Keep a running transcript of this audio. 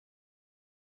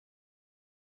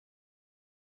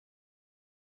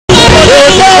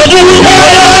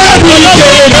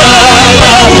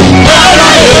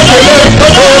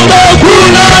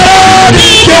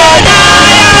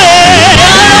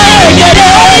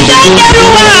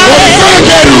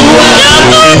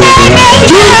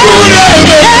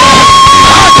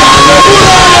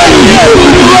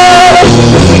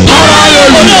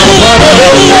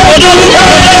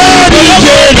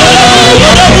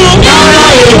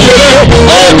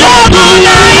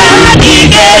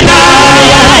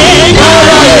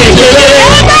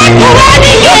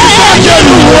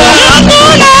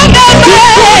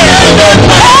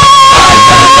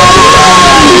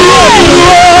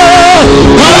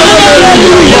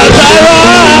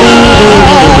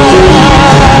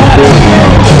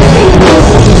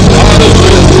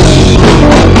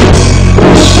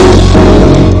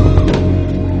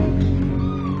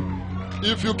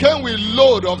If you came with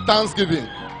load of thanksgiving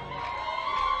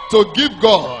to give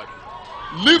God,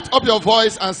 lift up your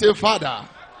voice and say, Father,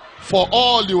 for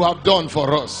all you have done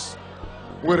for us,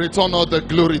 we return all the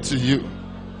glory to you.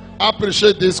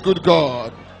 Appreciate this good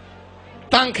God.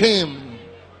 Thank him.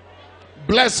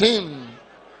 Bless him.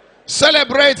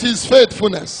 Celebrate his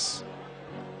faithfulness,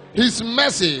 his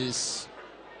mercies,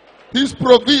 his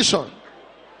provision,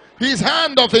 his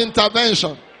hand of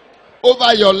intervention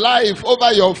over your life,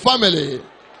 over your family.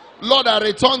 Lord, I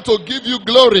return to give you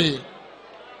glory.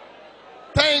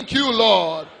 Thank you,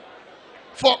 Lord,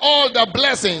 for all the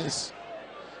blessings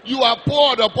you have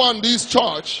poured upon this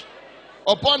church,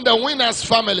 upon the Winners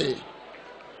family,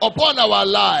 upon our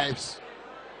lives,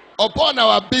 upon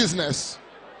our business,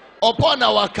 upon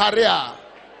our career.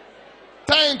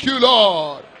 Thank you,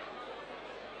 Lord.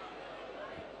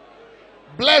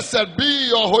 Blessed be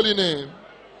your holy name.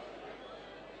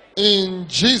 In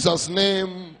Jesus'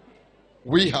 name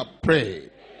we have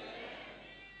prayed.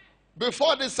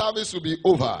 Before this service will be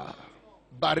over,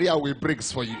 barrier will break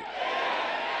for you.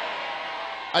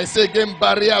 I say again,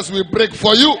 barriers will break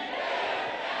for you.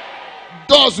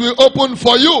 Doors will open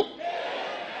for you.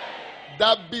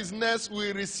 That business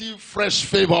will receive fresh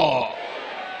favor.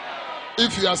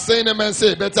 If you are saying amen,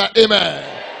 say better amen.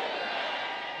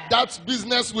 That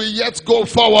business will yet go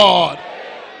forward.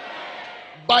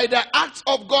 By the act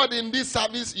of God in this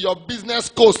service, your business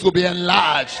coast will be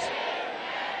enlarged.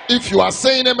 If you are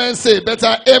saying amen, say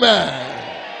better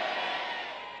amen.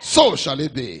 So shall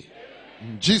it be.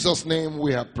 In Jesus' name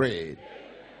we have prayed.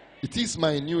 It is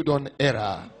my new dawn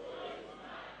era.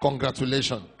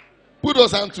 Congratulations. Put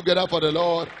those hands together for the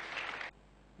Lord.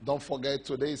 Don't forget,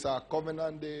 today is our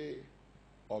covenant day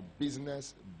of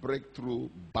business breakthrough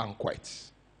banquet.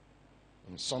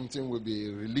 And something will be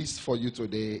released for you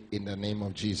today in the name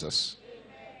of Jesus.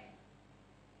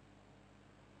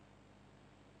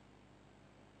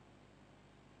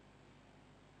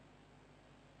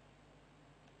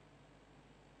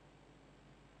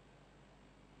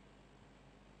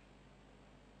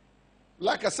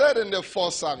 Like I said in the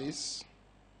first service,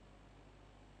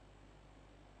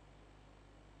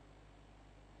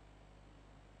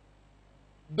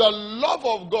 the love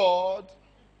of God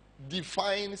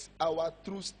defines our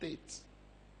true state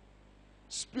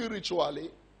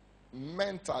spiritually,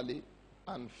 mentally,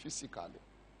 and physically.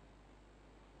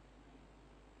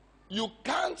 You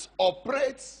can't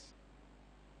operate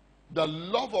the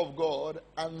love of God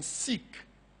and seek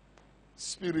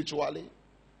spiritually,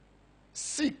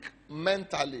 seek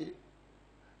mentally,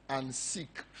 and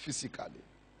seek physically.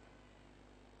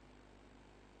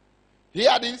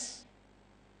 Hear this.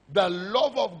 The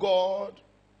love of God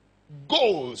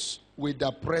goes with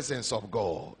the presence of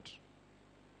God.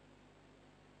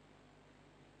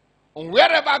 And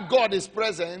wherever God is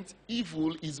present,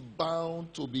 evil is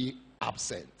bound to be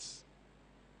absent.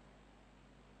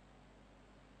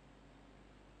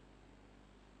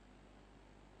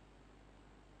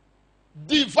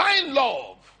 Divine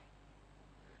love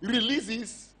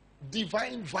releases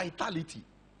divine vitality.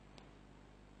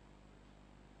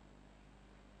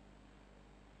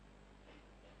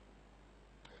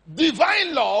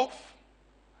 Divine love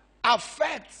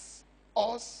affects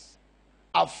us,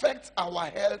 affects our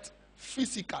health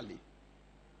physically.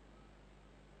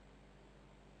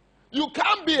 You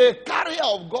can't be a carrier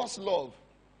of God's love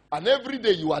and every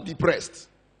day you are depressed.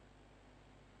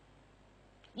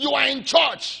 You are in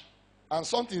church and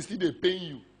something still dey pain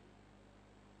you.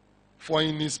 For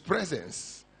in his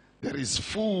presence there is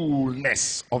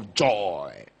fullness of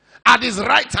joy. At his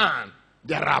right hand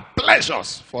there are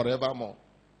pleasures forevermore.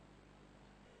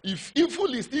 If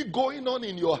evil is still going on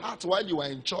in your heart while you are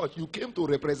in church, you came to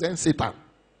represent Satan.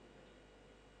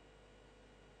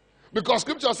 Because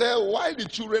scripture says, while the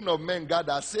children of men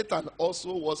gathered, Satan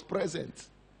also was present.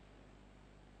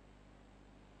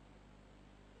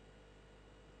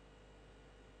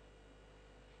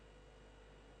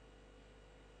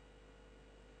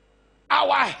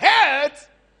 Our health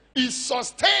is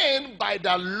sustained by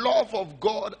the love of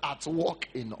God at work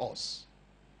in us.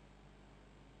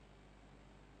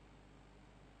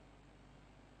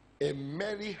 A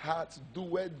merry heart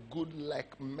doeth good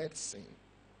like medicine,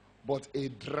 but a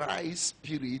dry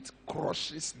spirit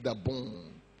crushes the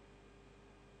bone.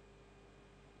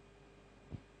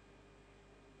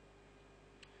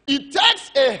 It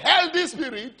takes a healthy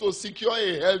spirit to secure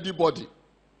a healthy body. It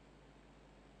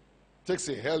takes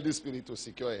a healthy spirit to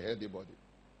secure a healthy body.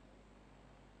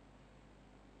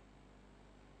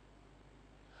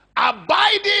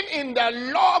 Abiding in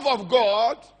the love of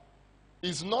God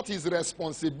is not his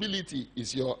responsibility,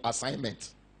 it's your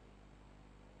assignment.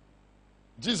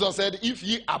 Jesus said, if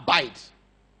ye abide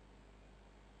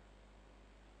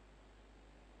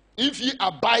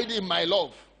in my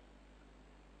love.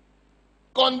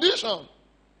 Condition.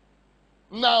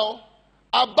 Now,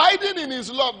 abiding in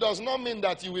his love does not mean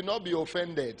that you will not be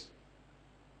offended.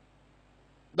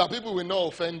 That people will not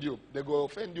offend you. They go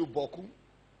offend you, boku.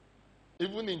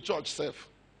 Even in church self.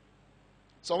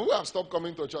 Some people have stopped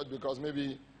coming to church because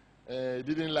maybe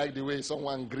didn't like the way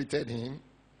someone greeted him.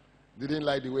 Didn't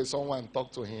like the way someone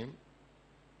talked to him.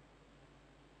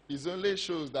 It only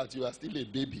shows that you are still a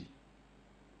baby.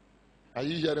 Are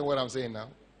you hearing what I'm saying now?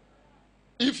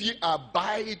 If you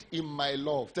abide in my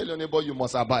love, tell your neighbor you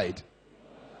must abide.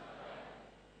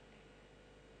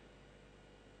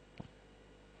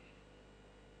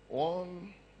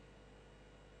 One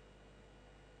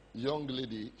young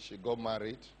lady, she got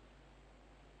married.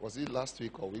 Was it last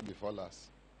week or week before last?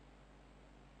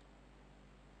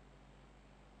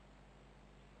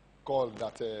 Called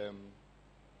that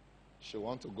she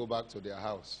want to go back to their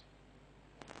house.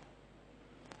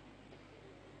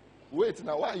 Wait,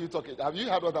 now why are you talking? Have you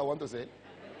heard what I want to say?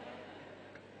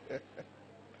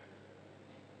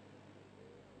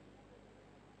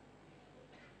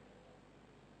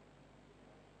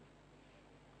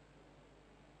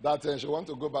 That she want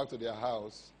to go back to their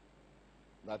house.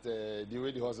 That the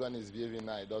way the husband is behaving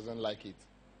now, he doesn't like it.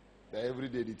 That every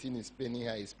day the thing is paining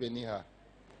her.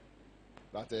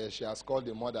 That she has called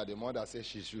the mother. The mother says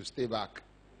she should stay back.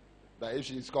 That if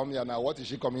she is coming here now, what is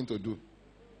she coming to do?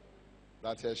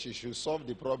 That she should solve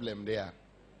the problem there.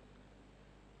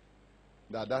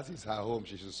 That is her home.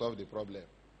 She should solve the problem.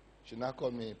 She now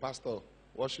called me, Pastor,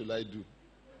 what should I do?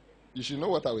 You should know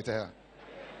what I will tell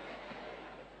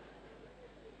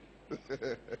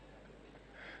her.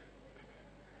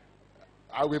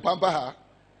 I will pamper her.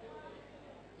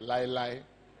 Lie.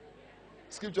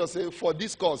 Scripture says, for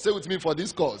this cause. Say with me, for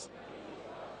this cause.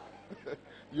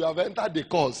 You have entered the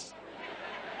cause.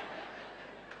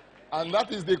 And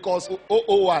that is the cause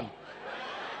 001.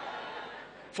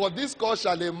 For this cause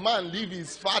shall a man leave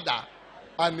his father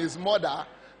and his mother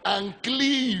and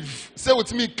cleave. Say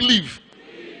with me, cleave.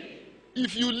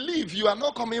 If you leave, you are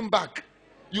not coming back.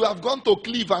 You have gone to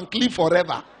cleave and cleave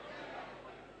forever.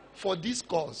 For this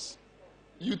cause.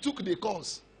 You took the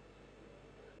cause.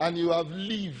 And you have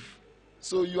leave.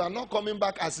 So you are not coming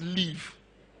back as leave.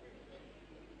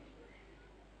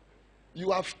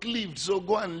 You have cleaved, so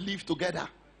go and live together.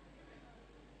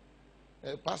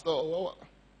 Pastor,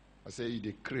 I say, you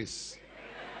decrease.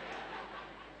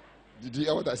 Did you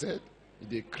hear what I said? You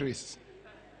decrease.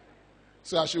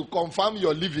 So I should confirm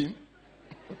your living.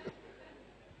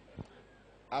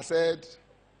 I said,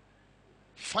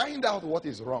 find out what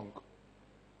is wrong.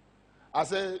 I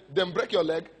said, then break your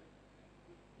leg.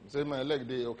 I said, my leg,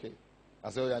 they okay. I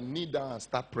said, oh, yeah, kneel down and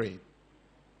start praying.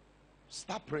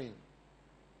 Start praying.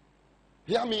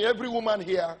 Hear me, every woman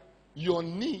here, your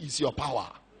knee is your power.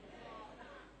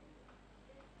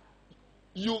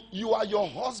 You are your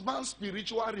husband's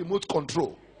spiritual remote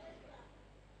control.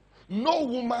 No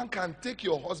woman can take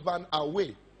your husband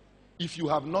away if you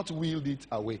have not willed it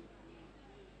away.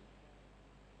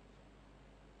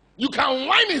 You can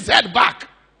wind his head back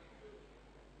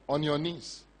on your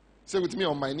knees. Say with me,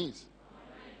 on my knees.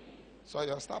 So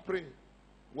you start praying.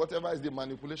 Whatever is the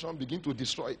manipulation, begin to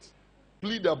destroy it.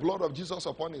 Plead the blood of Jesus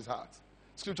upon his heart.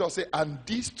 Scripture says, and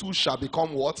these two shall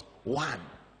become what? One.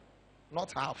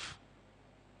 Not half.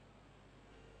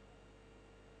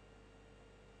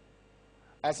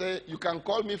 I say, you can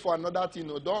call me for another thing.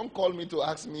 No, don't call me to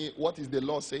ask me what is the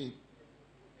law saying.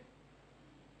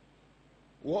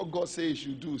 What God says you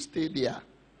should do, stay there.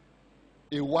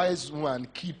 A wise woman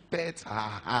keepeth her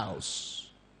house.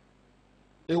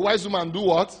 A wise woman do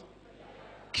what?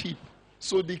 Keep.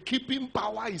 So the keeping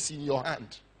power is in your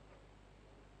hand.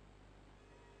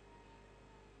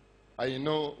 And you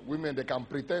know, women, they can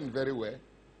pretend very well.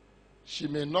 She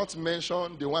may not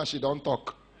mention the one she don't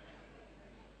talk.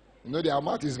 You know, their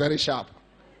mouth is very sharp.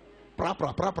 Pra,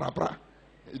 pra, pra, pra, pra.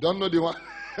 You don't know the one.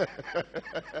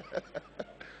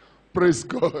 Praise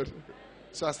God.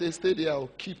 So I say, stay there, or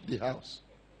keep the house.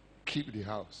 Keep the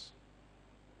house.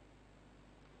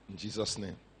 In Jesus'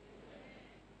 name.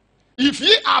 If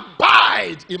ye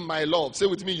abide in my love, say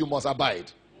with me, you must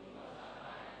abide.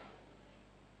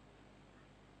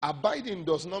 Abiding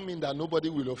does not mean that nobody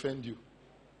will offend you.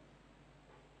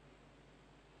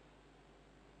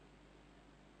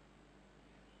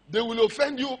 They will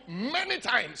offend you many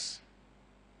times.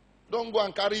 Don't go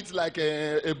and carry it like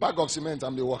a bag of cement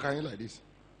and be walking like this.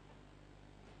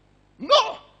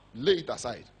 No! Lay it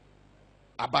aside.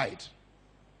 Abide.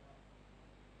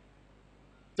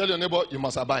 Tell your neighbor, you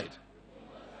must abide.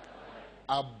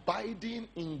 Abiding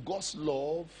in God's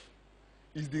love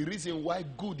is the reason why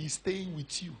good is staying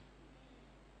with you.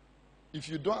 If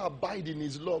you don't abide in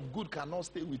his love, good cannot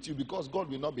stay with you because God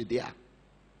will not be there.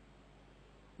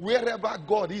 Wherever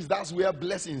God is, that's where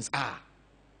blessings are.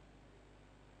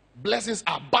 Blessings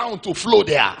are bound to flow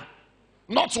there.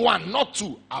 Not one, not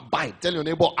two. Abide. Tell your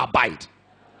neighbor, abide.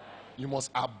 You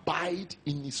must abide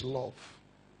in his love.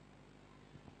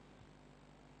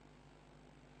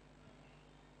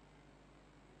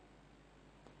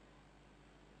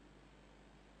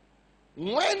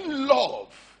 When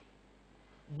love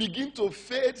begins to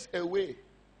fade away,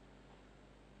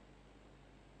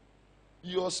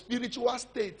 your spiritual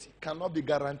state cannot be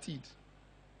guaranteed.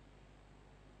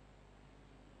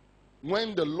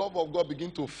 When the love of God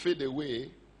begins to fade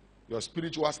away, your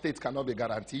spiritual state cannot be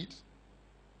guaranteed.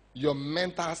 Your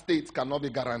mental state cannot be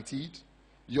guaranteed.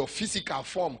 Your physical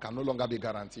form can no longer be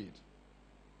guaranteed.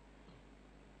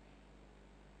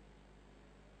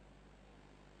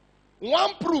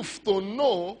 One proof to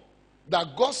know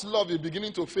that God's love is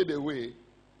beginning to fade away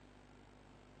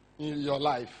in your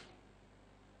life.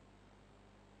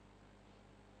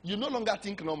 You no longer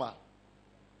think normal.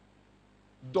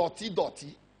 Dirty,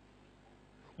 dirty.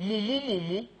 Mumu,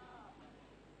 mumu.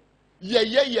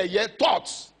 Yeah.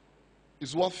 Thoughts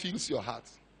is what fills your heart.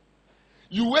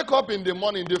 You wake up in the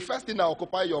morning, the first thing that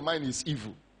occupies your mind is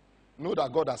evil. Know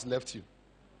that God has left you.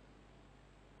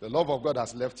 The love of God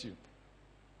has left you.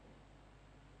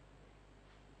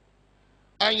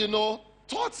 And you know,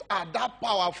 thoughts are that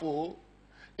powerful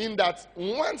in that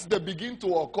once they begin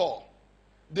to occur,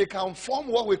 they can form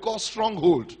what we call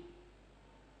stronghold.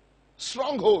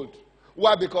 Stronghold.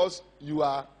 Why? Because you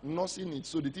are nursing it.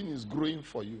 So the thing is growing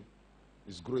for you.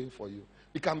 It's growing for you.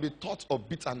 It can be thoughts of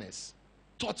bitterness,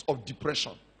 thoughts of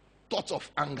depression, thoughts of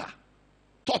anger,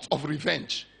 thoughts of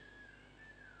revenge.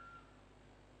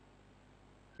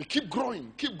 They keep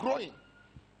growing, keep growing.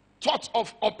 Thoughts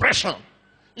of oppression.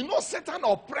 You know, Satan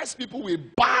oppresses people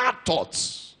with bad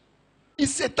thoughts.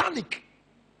 It's satanic.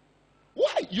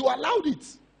 Why? You allowed it.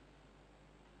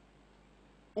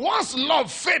 Once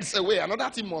love fades away, another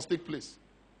thing must take place.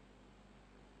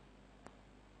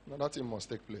 Another thing must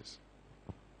take place.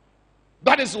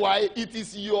 That is why it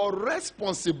is your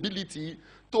responsibility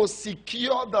to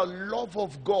secure the love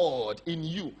of God in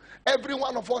you. Every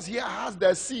one of us here has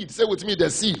the seed. Say with me, the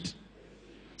seed.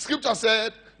 Scripture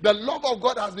said, the love of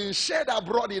God has been shed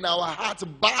abroad in our hearts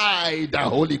by the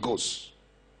Holy Ghost.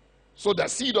 So the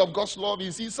seed of God's love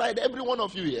is inside every one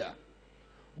of you here.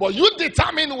 But you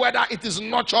determine whether it is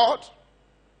nurtured.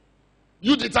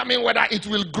 You determine whether it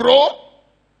will grow.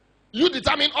 You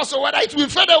determine also whether it will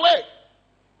fade away.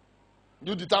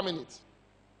 You determine it.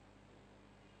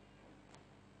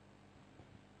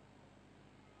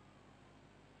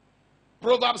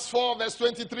 Proverbs 4 verse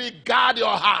 23, guard your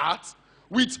heart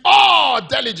with all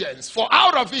diligence, for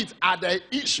out of it are the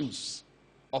issues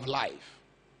of life.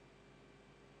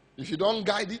 If you don't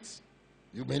guide it,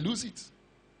 you may lose it.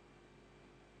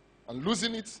 And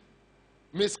losing it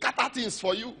may scatter things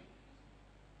for you.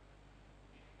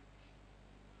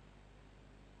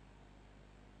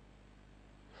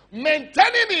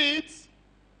 Maintaining it,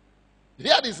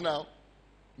 hear this now,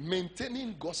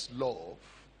 maintaining God's love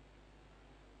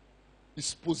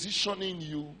is positioning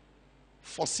you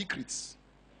for secrets.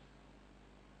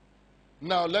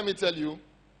 Now, let me tell you,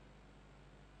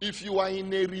 if you are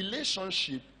in a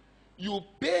relationship, you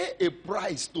pay a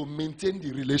price to maintain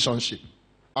the relationship.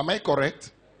 Am I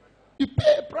correct? You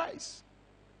pay a price.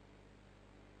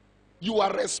 You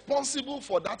are responsible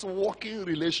for that working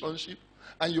relationship,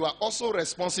 and you are also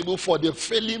responsible for the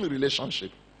failing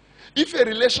relationship. If a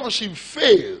relationship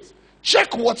fails,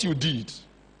 check what you did.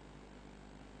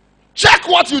 Check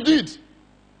what you did.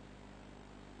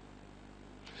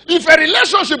 If a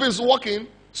relationship is working,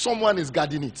 someone is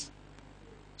guarding it.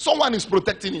 Someone is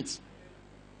protecting it.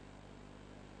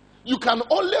 You can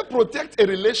only protect a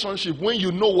relationship when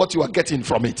you know what you are getting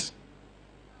from it.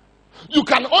 You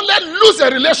can only lose a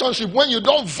relationship when you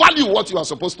don't value what you are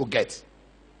supposed to get.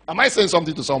 Am I saying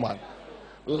something to someone?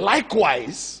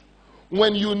 Likewise,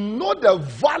 when you know the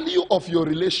value of your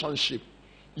relationship,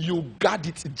 you guard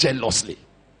it jealously.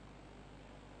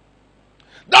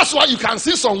 That's why you can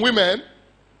see some women,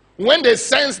 when they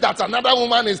sense that another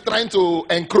woman is trying to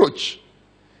encroach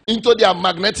into their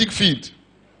magnetic field.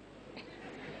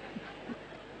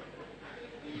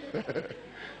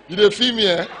 You don't feel me,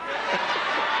 eh?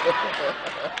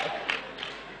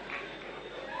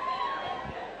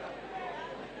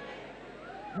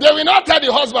 They will not tell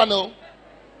the husband, no,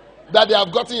 that they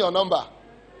have gotten your number.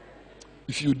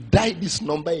 If you dial this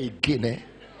number again, eh,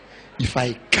 if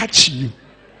I catch you.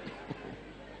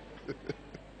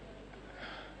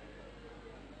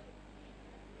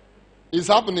 It's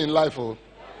happening in life, oh.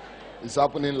 It's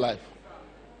happening in life.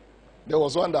 There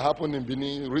was one that happened in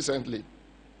Benin recently.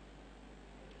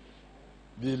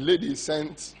 The lady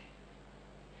sent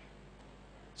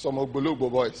some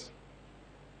Ogbologbo boys.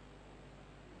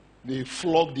 They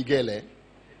flogged the girl, eh?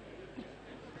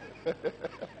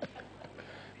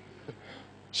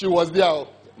 She was there.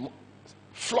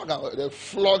 They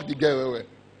flogged the girl.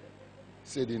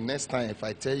 Say the next time if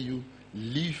I tell you,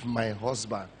 leave my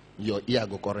husband, your ear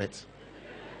go correct.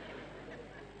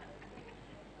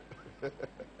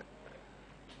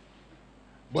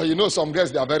 But you know some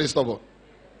girls, they are very stubborn.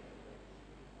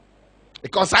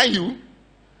 It concerns you.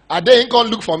 And they ain't gonna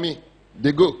look for me.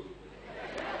 They go.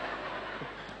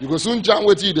 You go soon jam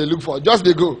with you, they look for. Just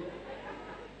they go.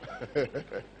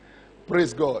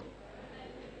 Praise God.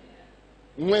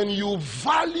 When you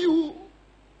value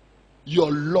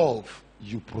your love,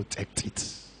 you protect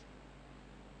it.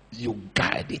 You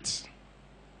guide it.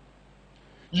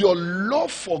 Your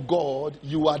love for God,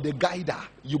 you are the guider.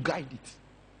 You guide it.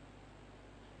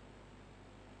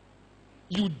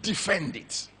 You defend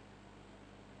it.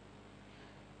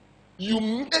 You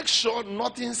make sure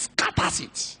nothing scatters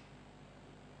it.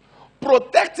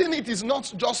 Protecting it is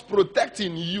not just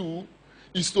protecting you,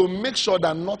 is to make sure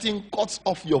that nothing cuts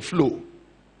off your flow.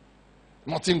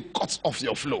 Nothing cuts off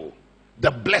your flow. The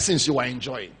blessings you are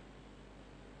enjoying.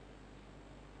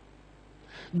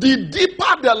 The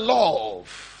deeper the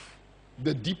love,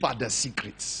 the deeper the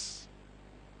secrets.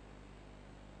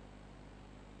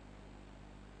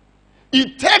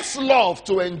 It takes love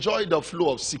to enjoy the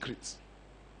flow of secrets.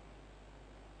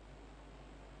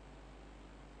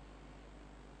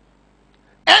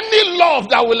 Any love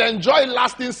that will enjoy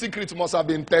lasting secrets must have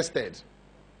been tested.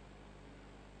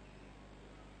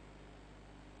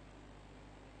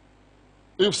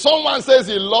 If someone says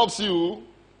he loves you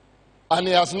and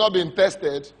he has not been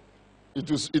tested, it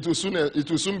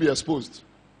will soon be exposed.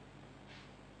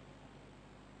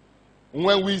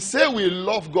 When we say we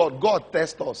love God, God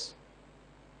tests us.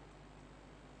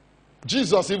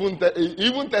 Jesus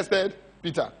even tested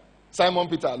Peter. Simon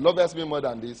Peter, lovest me more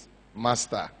than this?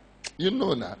 Master, you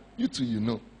know now. You too, you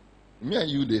know. Me and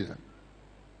you there.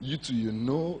 You too, you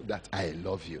know that I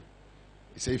love you.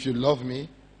 He said, if you love me,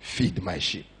 feed my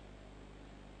sheep.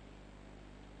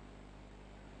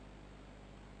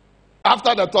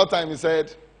 After the third time, he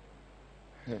said,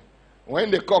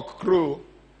 when the cock crow,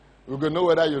 we're going to know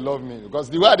whether you love me. Because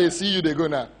the way they see you, they're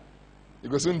going to, you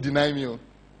go soon deny me.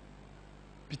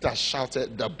 Peter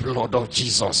shouted, the blood of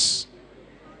Jesus.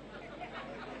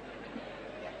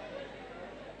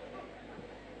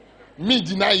 Me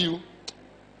deny you?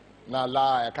 Nah,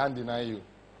 lie, I can't deny you.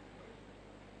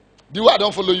 The way I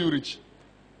don't follow you, Rich.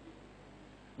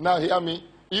 Now hear me,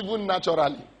 even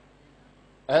naturally.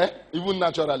 Even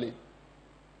naturally.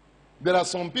 There are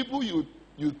some people you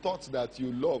thought that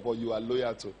you love or you are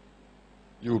loyal to.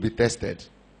 You will be tested.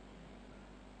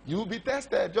 You will be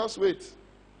tested, just wait.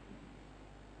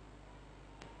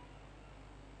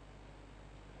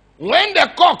 When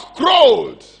the cock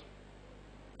crowed,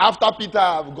 after Peter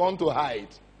had gone to hide,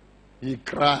 he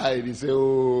cried. He said,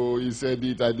 oh, he said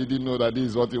it. I didn't know that this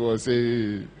is what he was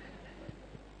saying.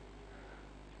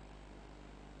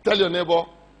 Tell your neighbor,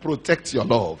 protect your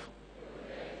love.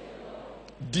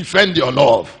 Defend your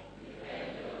love.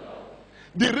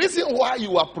 The reason why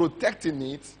you are protecting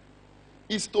it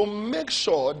is to make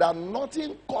sure that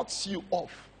nothing cuts you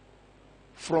off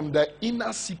from the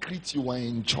inner secrets you are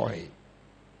enjoying.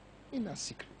 Inner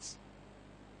secrets.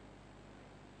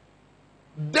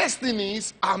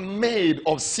 Destinies are made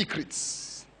of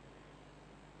secrets.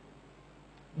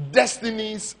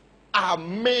 Destinies are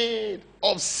made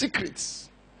of secrets.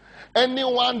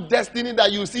 Anyone destiny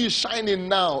that you see shining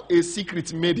now, a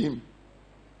secret made him.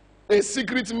 A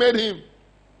secret made him.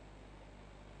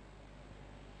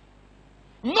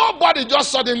 Nobody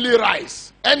just suddenly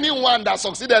rise. Anyone that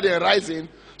succeeded in rising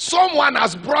Someone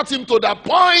has brought him to the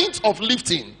point of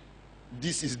lifting.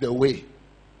 This is the way.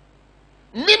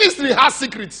 Ministry has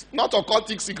secrets, not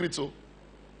occultic secrets. Oh.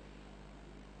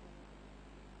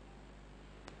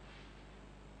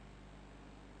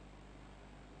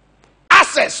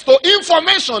 Access to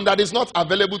information that is not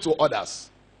available to others.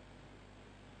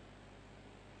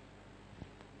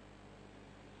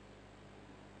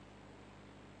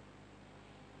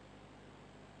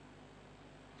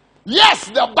 Yes,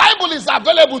 the Bible is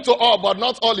available to all, but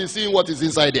not all is seeing what is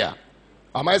inside there.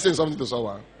 Am I saying something to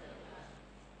someone?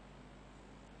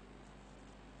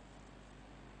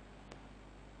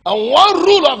 And one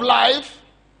rule of life,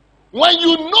 when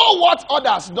you know what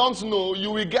others don't know,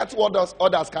 you will get what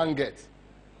others can't get.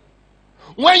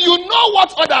 When you know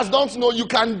what others don't know, you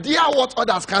can dare what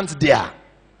others can't dare.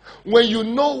 When you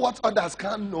know what others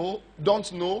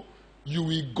don't know, you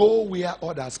will go where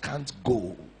others can't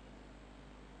go.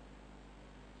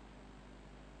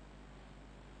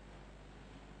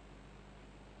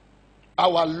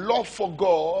 Our love for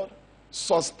God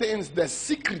sustains the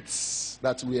secrets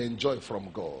that we enjoy from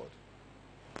God.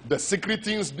 The secret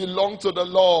things belong to the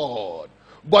Lord.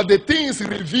 But the things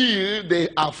revealed, they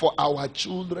are for our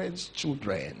children's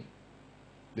children.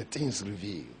 The things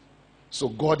revealed. So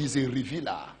God is a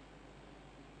revealer.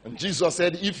 And Jesus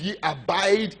said, if ye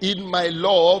abide in my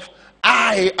love,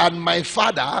 I and my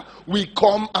Father will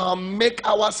come and make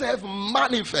ourselves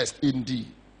manifest in thee.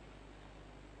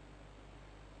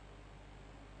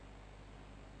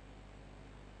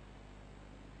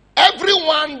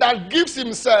 Everyone that gives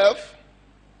himself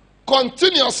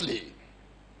continuously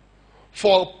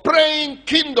for praying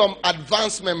kingdom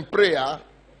advancement prayer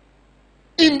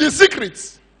in the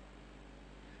secrets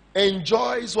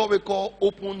enjoys what we call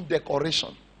open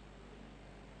decoration.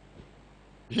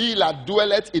 He that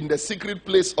dwelleth in the secret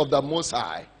place of the Most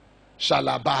High shall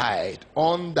abide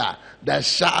under the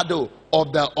shadow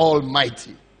of the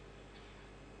Almighty.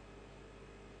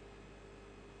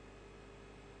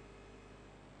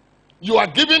 You are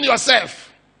giving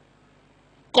yourself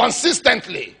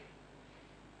consistently,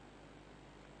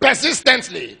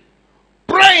 persistently,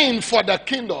 praying for the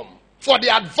kingdom, for the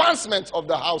advancement of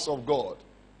the house of God.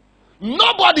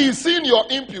 Nobody is seeing your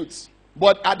inputs,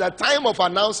 but at the time of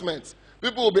announcement,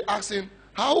 people will be asking,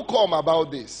 how come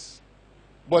about this?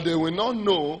 But they will not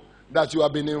know that you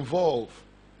have been involved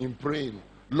in praying.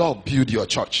 Lord, build your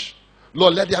church.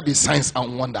 Lord, let there be signs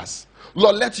and wonders.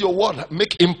 Lord, let your word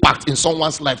make impact in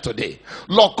someone's life today.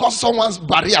 Lord, cause someone's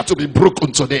barrier to be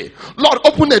broken today. Lord,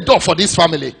 open a door for this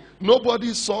family.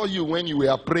 Nobody saw you when you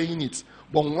were praying it.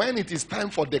 But when it is time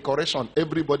for decoration,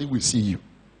 everybody will see you.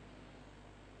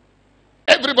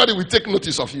 Everybody will take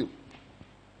notice of you.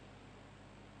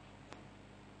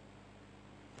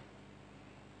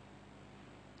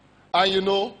 And you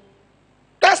know,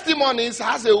 testimonies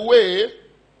has a way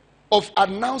of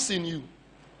announcing you.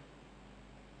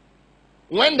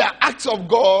 When the acts of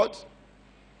God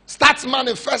starts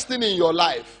manifesting in your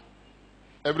life,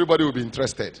 everybody will be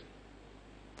interested.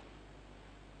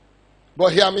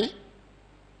 But hear me.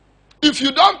 If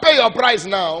you don't pay your price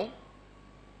now,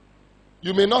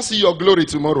 you may not see your glory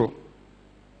tomorrow.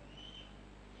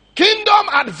 Kingdom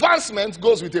advancement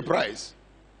goes with a price.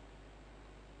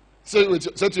 Say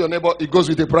to your neighbor, it goes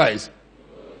with a price.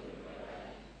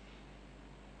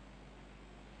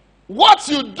 What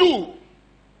you do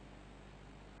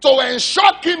to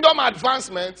ensure kingdom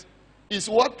advancement is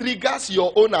what triggers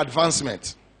your own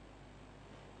advancement.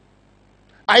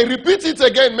 I repeat it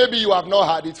again, maybe you have not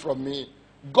heard it from me.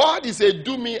 God is a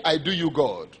do me, I do you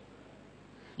God.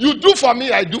 You do for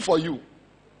me, I do for you.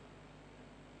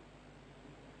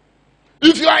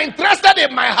 If you are interested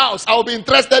in my house, I will be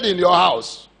interested in your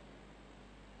house.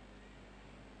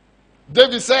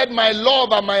 David said, my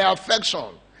love and my affection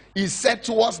is set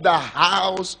towards the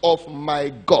house of my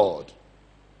God.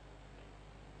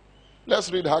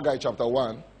 Let's read Haggai chapter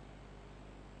 1.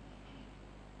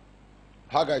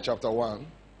 Haggai chapter 1.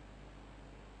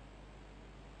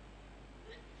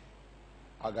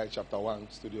 Haggai chapter 1,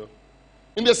 studio.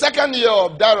 In the second year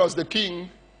of Darius the king,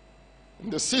 in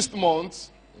the 6th month,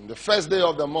 in the first day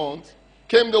of the month,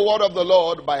 came the word of the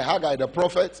Lord by Haggai the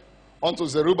prophet unto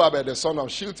Zerubbabel the son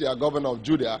of Shealtiel, governor of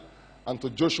Judah, and to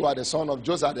Joshua the son of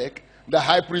Josedech, the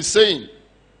high priest, saying,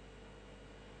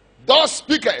 thus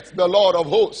speaketh the Lord of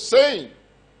hosts, saying,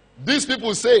 these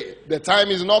people say, the time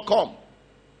is not come.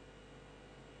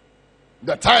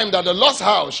 The time that the lost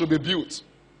house should be built.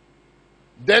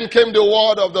 Then came the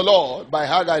word of the Lord by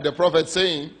Haggai the prophet,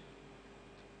 saying,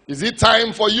 is it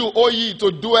time for you, O ye,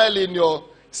 to dwell in your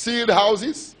sealed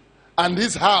houses, and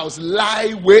this house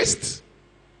lie waste?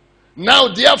 Now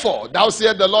therefore, thou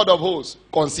sayest the Lord of hosts,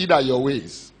 consider your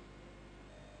ways.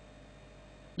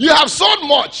 Ye have sown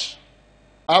much,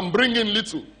 and bringing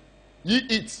little. Ye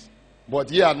eat,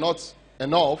 but ye are not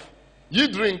enough. Ye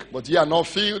drink, but ye are not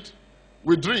filled.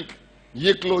 We drink,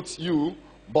 ye clothe you,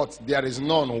 but there is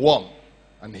none warm.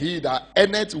 And he that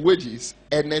earneth wages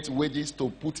to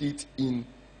put it in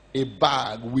a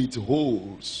bag with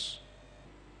holes.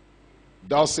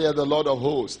 Thus saith the Lord of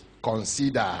hosts,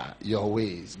 consider your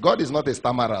ways. God is not a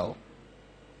stammerer.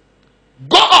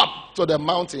 Go up to the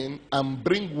mountain and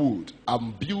bring wood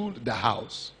and build the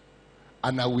house,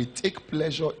 and I will take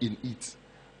pleasure in it,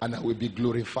 and I will be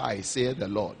glorified, saith the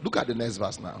Lord. Look at the next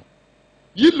verse now.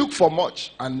 Ye look for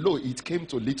much, and lo, it came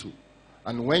to little.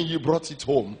 And when ye brought it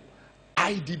home,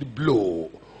 I did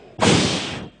blow.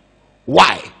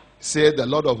 Why? Saith the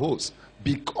Lord of hosts,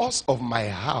 because of my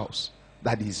house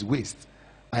that is waste,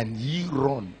 and ye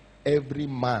run every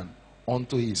man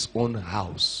unto his own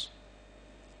house.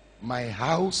 My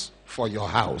house for your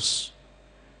house.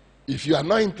 If you are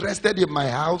not interested in my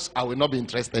house, I will not be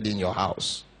interested in your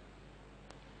house.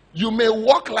 You may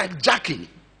walk like Jackie,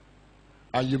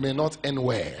 and you may not end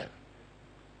well.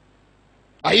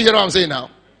 Are you hearing what I'm saying now?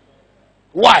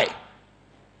 Why?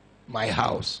 My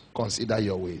house, consider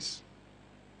your ways.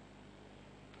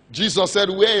 Jesus said,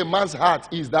 where a man's heart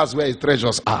is, that's where his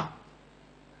treasures are.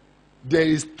 There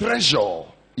is treasure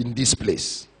in this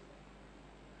place.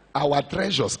 Our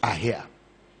treasures are here.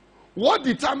 What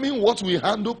determines what we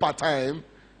handle per time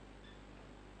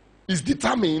is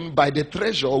determined by the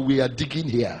treasure we are digging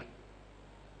here.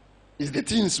 It's the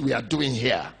things we are doing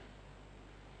here.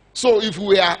 So if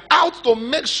we are out to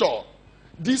make sure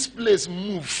this place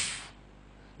move,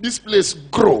 this place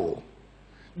grow,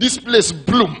 this place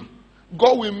bloom,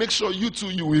 God will make sure you too,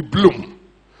 you will bloom.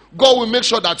 God will make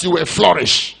sure that you will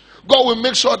flourish. God will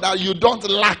make sure that you don't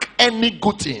lack any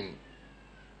good thing.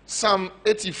 Psalm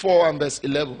 84 and verse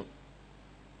 11.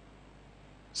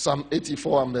 Psalm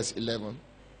 84 and verse 11.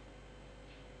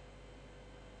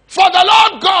 For the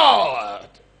Lord God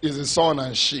is a sun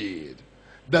and shade.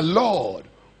 The Lord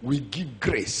will give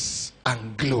grace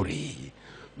and glory.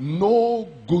 No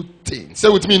good thing. Say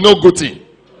with me, no good thing.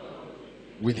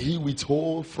 Will he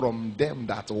withhold from them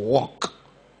that walk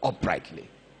uprightly.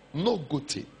 No good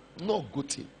thing. No good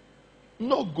thing.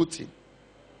 No good thing.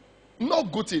 No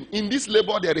good thing. In this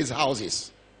labor there is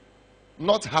houses.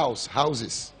 Not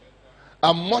houses.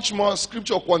 And much more,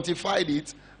 scripture quantified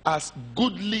it as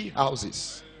goodly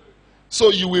houses. So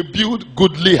you will build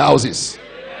goodly houses.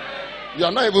 You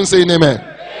are not even saying amen.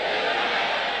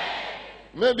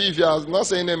 Maybe if you are not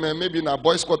saying amen, maybe in a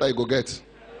boys' quarter you go get.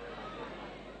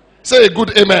 Say a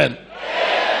good amen.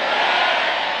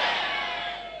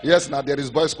 Yes, now there is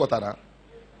boys' quarter now.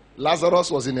 Lazarus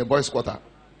was in a boys' quarter.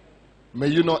 May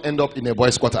you not end up in a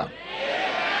boys' quarter.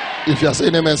 If you are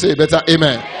saying amen, say better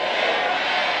amen.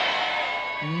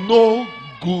 No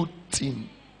good thing.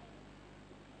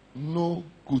 No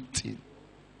good thing.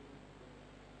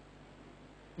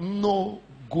 No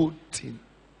good thing.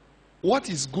 What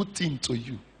is good thing to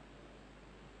you?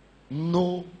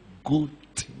 No good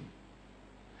thing.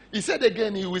 He said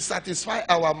again, he will satisfy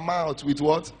our mouth with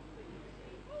what?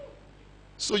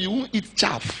 So you won't eat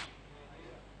chaff.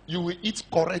 You will eat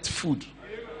correct food.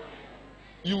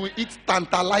 You will eat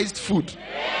tantalized food.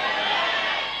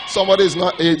 Somebody is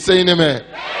not saying amen.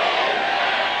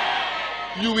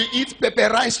 You will eat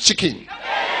pepperized chicken.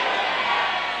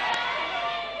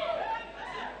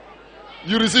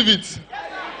 You receive it.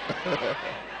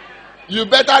 You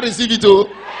better receive it, oh.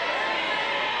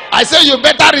 I say you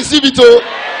better receive it,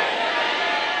 oh.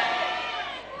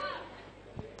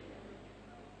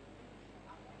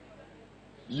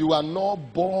 You are not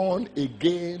born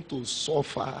again to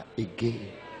suffer again.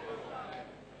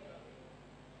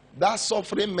 That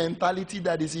suffering mentality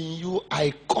that is in you,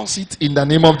 I curse it in the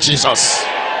name of Jesus.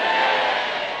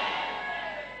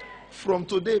 From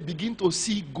today, begin to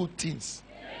see good things.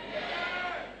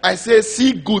 I say,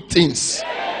 see good things.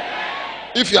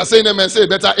 If you are saying amen, say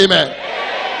better amen.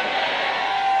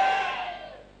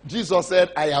 Jesus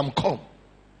said, I am come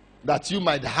that you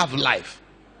might have life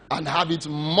and have it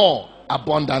more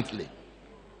abundantly.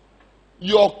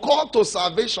 Your call to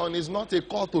salvation is not a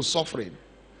call to suffering.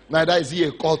 Neither is it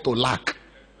a call to lack.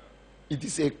 It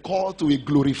is a call to a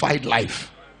glorified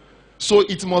life. So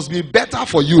it must be better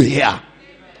for you here.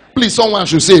 Please, someone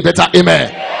should say better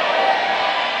amen.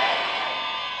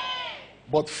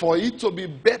 But for it to be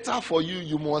better for you,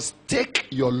 you must stake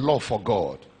your love for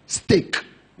God. Stake.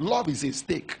 Love is a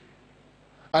stake.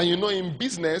 And you know, in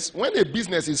business, when a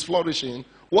business is flourishing,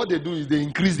 what they do is they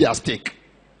increase their stake.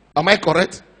 Am I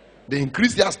correct? They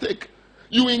increase their stake.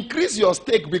 You increase your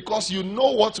stake because you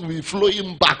know what will be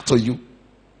flowing back to you.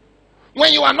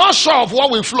 When you are not sure of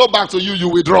what will flow back to you, you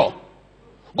withdraw.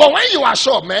 But when you are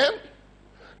sure, man,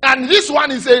 and this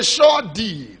one is a sure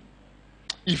deal,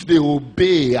 if they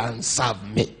obey and serve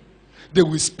me, they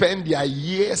will spend their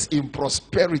years in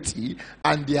prosperity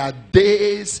and their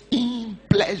days in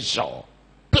pleasure.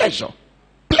 Pleasure.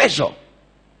 Pleasure.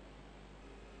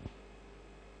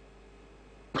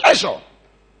 Pleasure.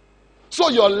 So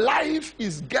your life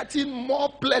is getting more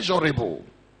pleasurable.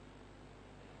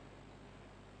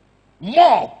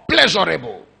 More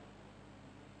pleasurable.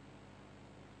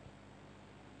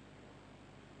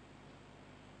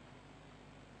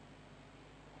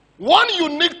 One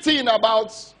unique thing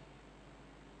about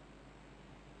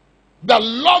the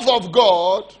love of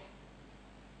God,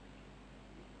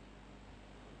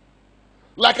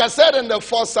 like I said in the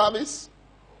first service,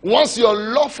 once your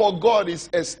love for God is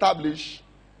established,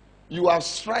 you have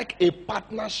struck a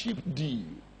partnership deal.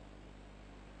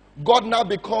 God now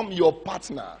become your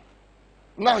partner.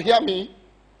 Now hear me.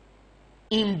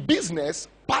 In business,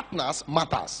 partners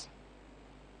matters.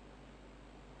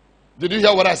 Did you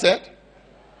hear what I said?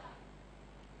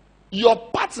 Your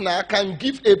partner can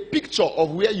give a picture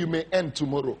of where you may end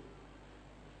tomorrow.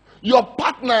 Your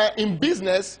partner in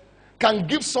business can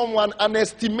give someone an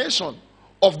estimation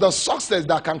of the success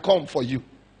that can come for you.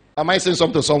 Am I saying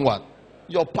something to someone?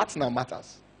 Your partner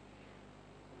matters.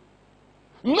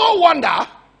 No wonder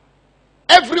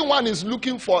everyone is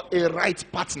looking for a right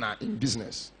partner in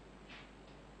business.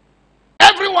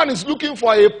 Everyone is looking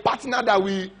for a partner that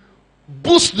will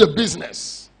boost the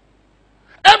business.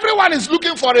 Everyone is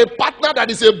looking for a partner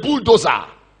that is a bulldozer.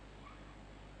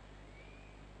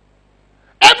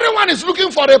 Everyone is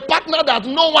looking for a partner that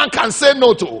no one can say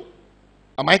no to.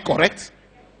 Am I correct?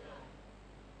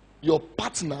 Your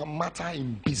partner matters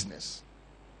in business.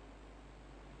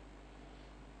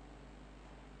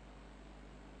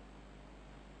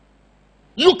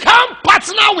 You can't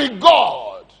partner with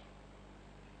God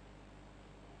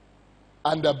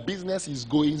and the business is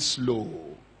going slow.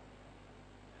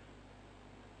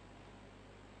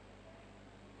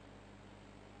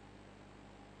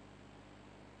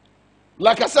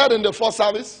 Like I said in the first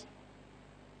service,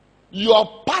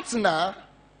 your partner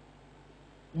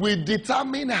will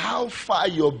determine how far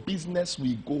your business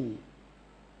will go.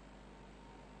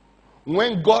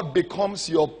 When God becomes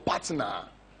your partner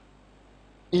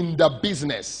in the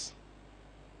business,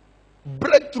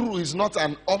 breakthrough is not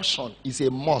an option, it's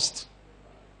a must.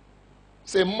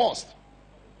 It's a must.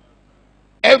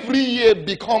 Every year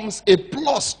becomes a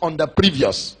plus on the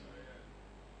previous.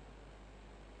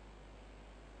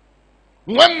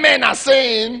 When men are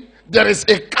saying there is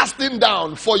a casting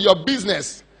down for your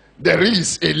business, there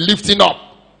is a lifting up.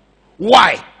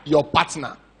 Why? Your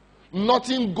partner.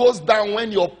 Nothing goes down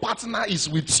when your partner is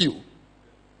with you.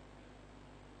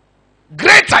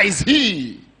 Greater is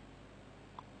he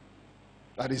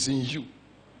that is in you,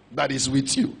 that is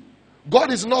with you.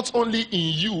 God is not only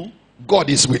in you, God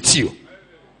is with you.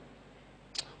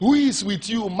 Who is with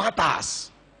you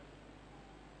matters.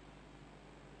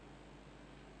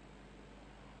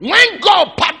 When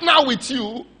God partner with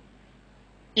you,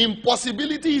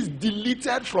 impossibility is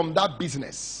deleted from that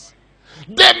business.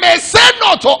 They may say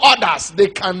no to others, they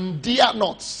can dare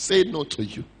not say no to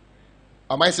you.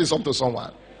 Am I saying something to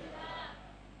someone?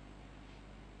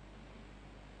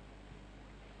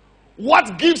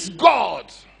 What gives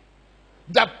God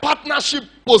the partnership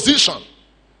position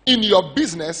in your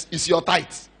business is your tithe.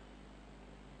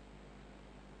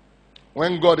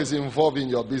 When God is involved in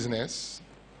your business,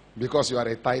 because you are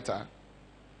a tither,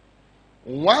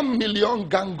 1 million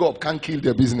gang up can kill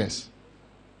the business.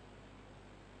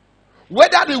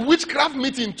 Whether the witchcraft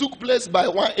meeting took place by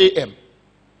 1 a.m.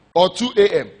 or 2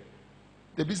 a.m.,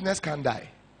 the business can die.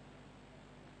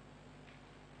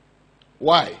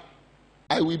 Why?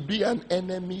 I will be an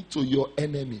enemy to your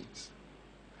enemies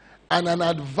and an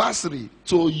adversary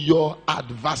to your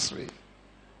adversary.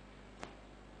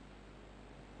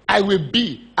 I will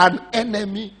be an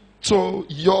enemy to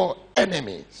your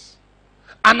enemies,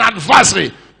 an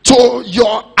adversary to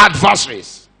your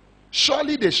adversaries.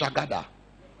 Surely they shall gather,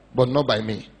 but not by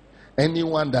me.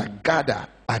 Anyone that gather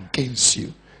against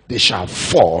you, they shall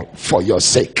fall for your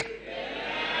sake. Amen.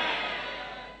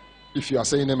 If you are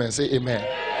saying amen, say amen.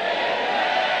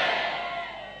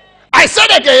 I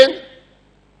said again,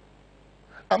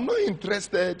 I'm not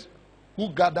interested who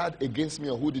gathered against me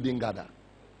or who didn't gather.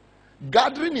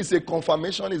 Gathering is a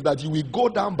confirmation is that you will go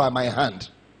down by my hand.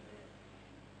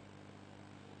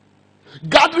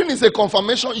 Gathering is a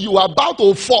confirmation you are about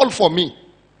to fall for me.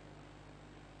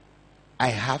 I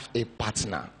have a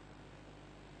partner.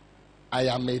 I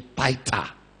am a tither.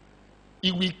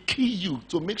 It will kill you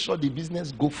to make sure the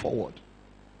business go forward.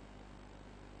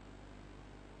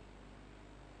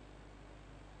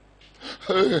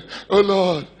 Oh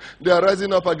Lord, they are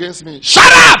rising up against me.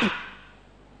 Shut up!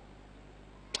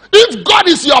 If God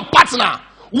is your partner,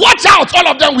 watch out, all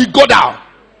of them will go down.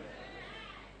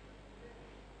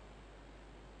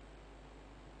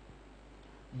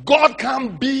 God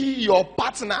can be your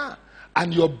partner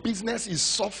and your business is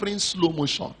suffering slow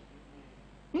motion.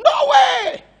 No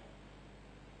way.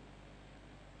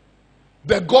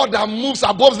 The God that moves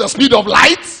above the speed of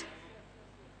light.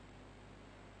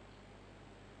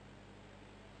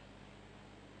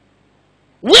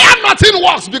 Where nothing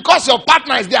works, because your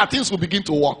partner is there, things will begin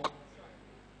to work.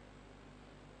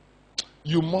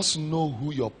 You must know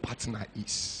who your partner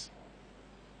is.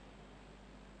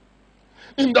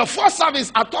 In the first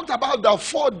service, I talked about the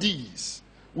 4 Ds.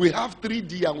 We have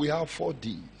 3D and we have 4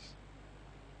 Ds.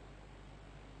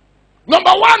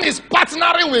 Number 1 is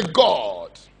partnering with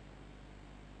God.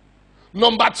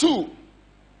 Number 2,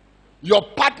 your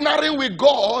partnering with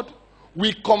God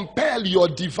will compel your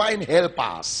divine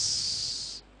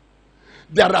helpers.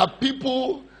 There are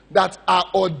people that are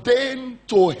ordained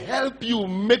to help you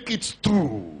make it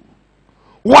through.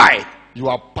 Why? You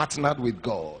are partnered with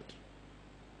God.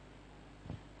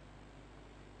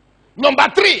 Number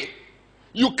 3,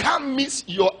 you can't miss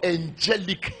your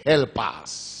angelic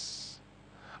helpers.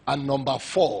 And number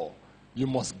 4, you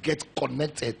must get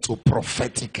connected to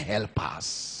prophetic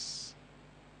helpers.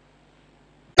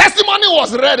 Testimony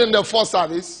was read in the first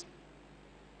service.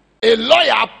 A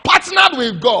lawyer partnered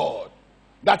with God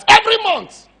that every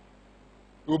month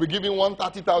he will be giving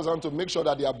 130,000 to make sure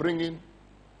that they are bringing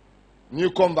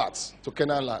new converts to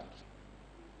Canaan land.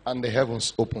 And the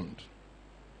heavens opened.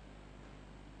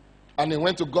 And he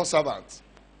went to God's servant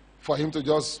for him to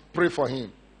just pray for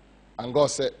him. And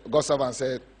God's servant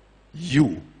said,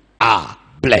 you are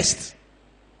blessed.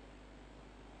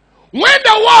 When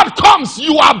the word comes,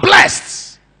 you are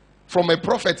blessed. From a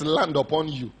prophet land upon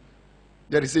you,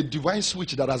 there is a divine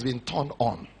switch that has been turned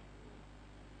on.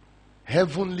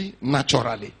 Heavenly,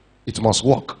 naturally, it must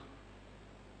work.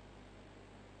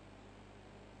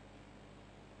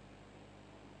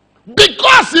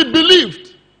 Because he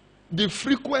believed, the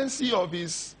frequency of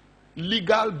his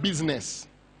legal business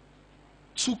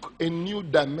took a new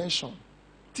dimension.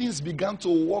 Things began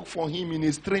to work for him in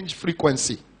a strange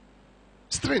frequency.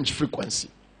 Strange frequency.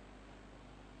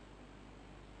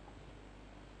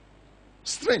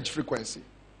 Strange frequency.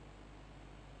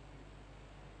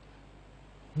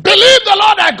 Believe the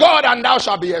Lord thy God and thou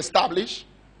shalt be established.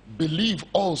 Believe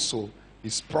also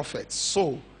his prophets,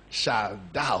 so shall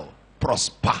thou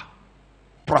prosper.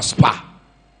 Prosper.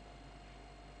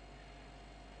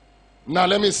 Now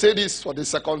let me say this for the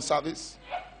second service.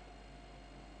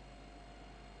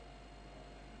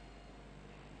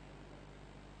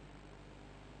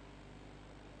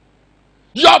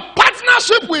 Your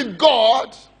partnership with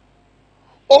God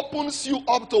opens you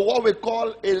up to what we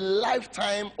call a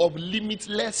lifetime of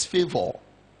limitless favor.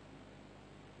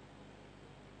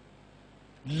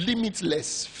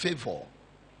 Limitless favor.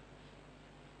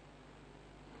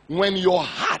 When your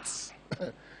heart,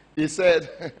 he said,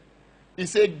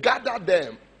 gather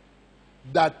them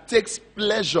that takes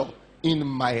pleasure in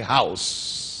my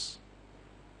house.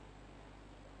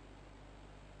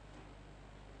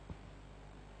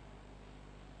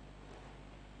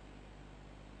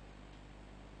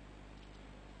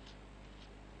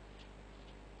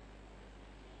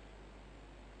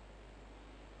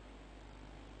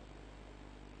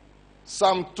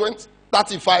 Psalm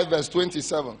 35 verse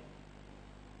 27.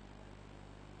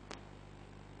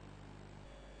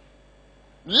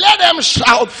 Let them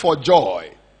shout for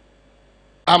joy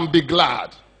and be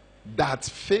glad that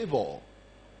favor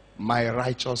my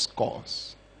righteous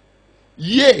cause.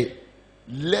 Yea,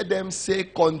 let them say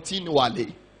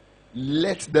continually,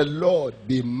 let the Lord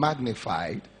be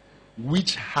magnified,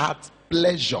 which hath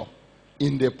pleasure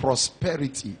in the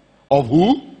prosperity of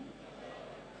who?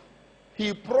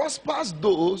 He prospers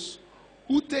those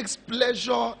who takes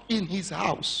pleasure in his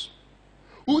house,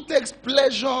 who takes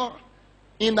pleasure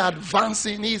in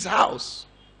advancing his house.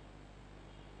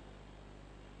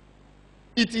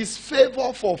 It is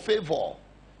favor for favor.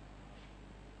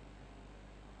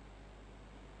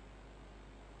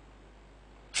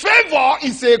 Favor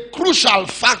is a crucial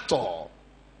factor.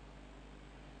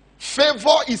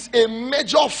 Favor is a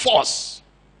major force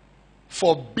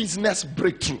for business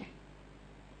breakthrough.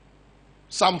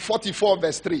 Psalm 44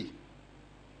 verse 3.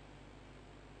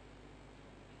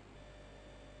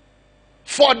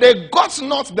 For they got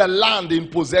not the land in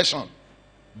possession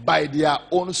by their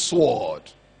own sword,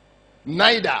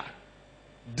 neither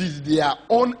did their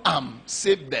own arm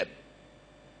save them,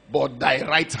 but thy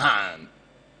right hand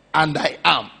and thy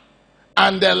arm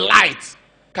and the light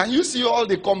Can you see all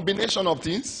the combination of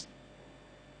things?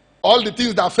 All the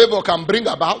things that favor can bring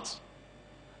about?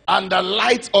 And the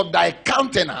light of thy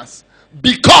countenance,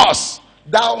 because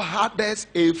thou hadest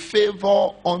a favor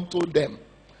unto them.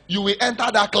 You will enter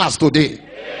that class today.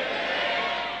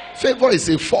 Yeah. Favor is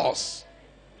a force.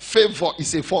 Favor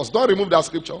is a force. Don't remove that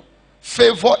scripture.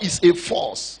 Favor is a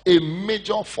force, a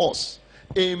major force.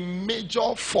 A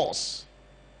major force.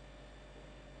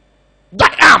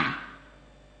 That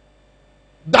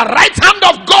the right hand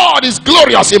of God is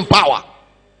glorious in power.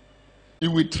 It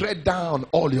will tread down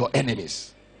all your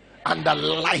enemies and the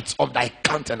light of thy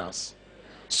countenance.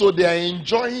 So they are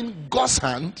enjoying God's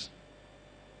hand,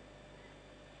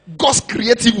 God's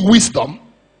creative wisdom,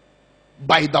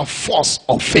 by the force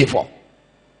of favor.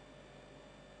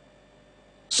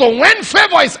 So when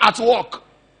favor is at work,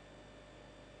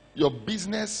 your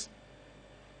business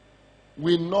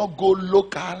will not go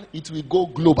local, it will go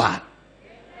global.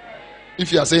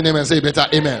 If you are saying amen, say better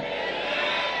amen.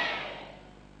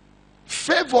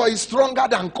 Favor is stronger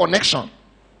than connection.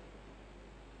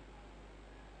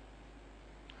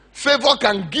 Favor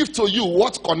can give to you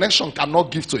what connection cannot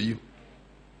give to you.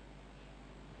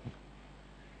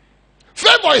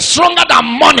 Favor is stronger than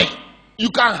money. You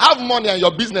can have money and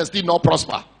your business still not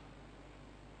prosper.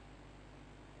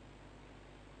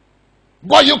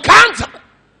 But you can't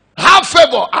have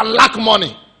favor and lack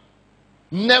money.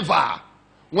 Never.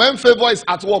 When favor is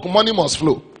at work, money must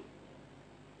flow.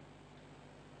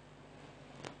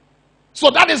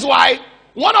 So that is why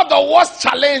one of the worst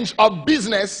challenge of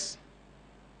business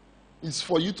is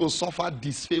for you to suffer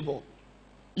disfavor.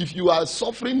 If you are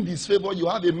suffering disfavor, you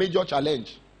have a major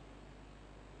challenge.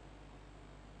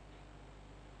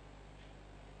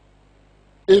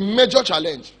 A major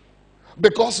challenge.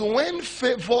 Because when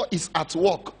favor is at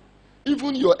work,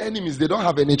 even your enemies, they don't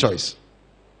have any choice.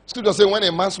 Scripture says when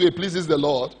a man's way pleases the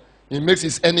Lord, he makes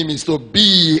his enemies to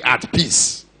be at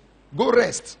peace. Go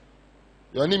rest.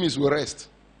 Your enemies will rest.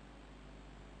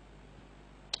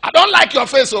 I don't like your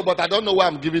face, but I don't know why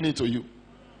I'm giving it to you.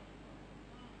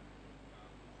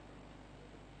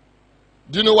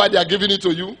 Do you know why they are giving it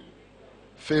to you?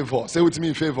 Favor. Say with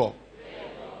me, favor.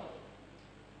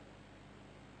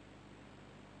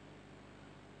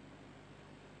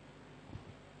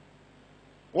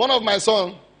 One of my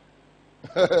sons,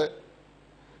 do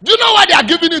you know why they are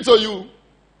giving it to you?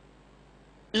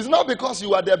 It's not because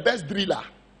you are the best driller.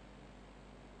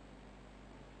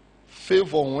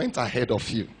 Favor went ahead of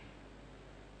you.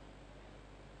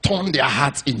 Turn their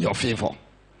hearts in your favor.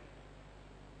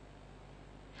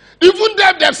 Even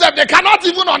them themselves, they cannot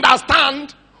even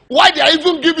understand why they are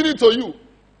even giving it to you.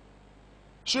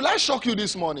 Should I shock you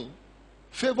this morning?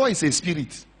 Favor is a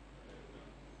spirit.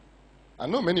 I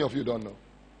know many of you don't know.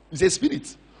 It's a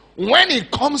spirit. When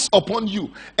it comes upon you,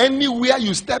 anywhere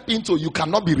you step into, you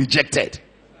cannot be rejected.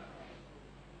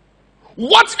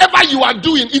 Whatever you are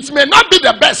doing, it may not be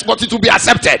the best, but it will be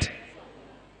accepted.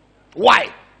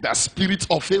 Why? The spirit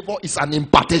of favor is an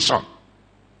impartation.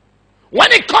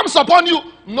 When it comes upon you,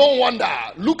 no wonder.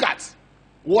 Look at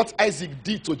what Isaac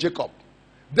did to Jacob.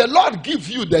 The Lord gives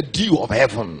you the dew of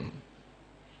heaven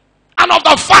and of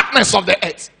the fatness of the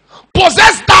earth.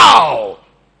 Possess thou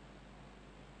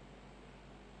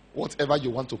whatever you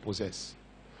want to possess.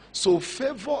 So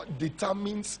favor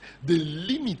determines the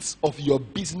limits of your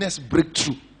business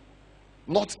breakthrough,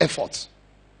 not effort.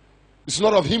 It's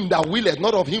not of him that willeth,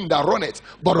 not of him that runneth,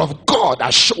 but of God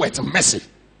that showeth mercy.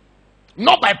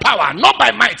 Not by power, not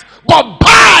by might, but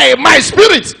by my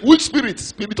spirit. Which spirit?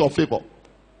 Spirit of favor.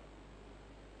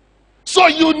 So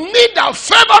you need the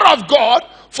favor of God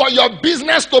for your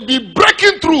business to be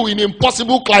breaking through in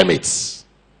impossible climates.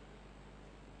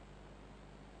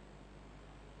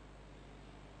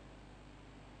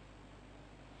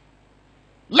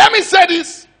 Let me say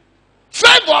this.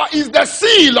 Favor is the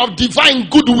seal of divine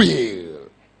goodwill.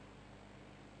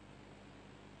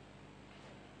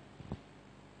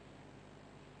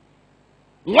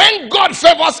 When God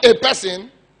favors a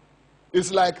person,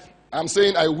 it's like I'm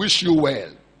saying, I wish you well.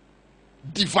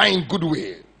 Divine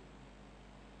goodwill.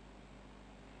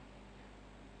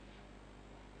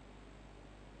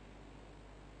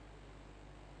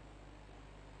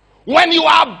 When you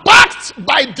are backed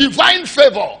by divine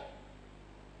favor,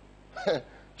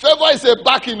 favor is a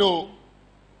backing.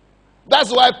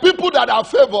 That's why people that are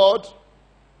favored,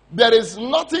 there is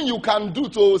nothing you can do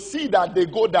to see that they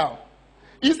go down.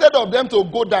 Instead of them to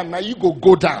go down, now you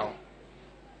go down.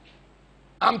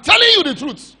 I'm telling you the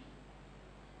truth.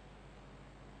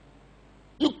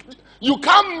 You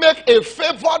can't make a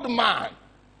favored man,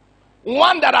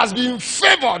 one that has been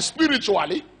favored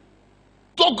spiritually,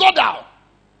 to go down.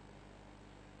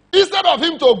 Instead of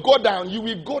him to go down, you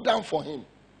will go down for him.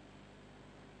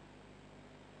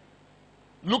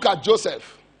 Look at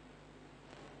Joseph.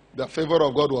 The favor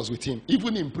of God was with him,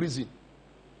 even in prison.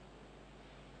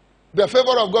 The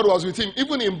favor of God was with him,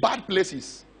 even in bad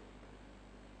places.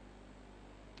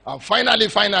 And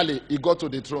finally, he got to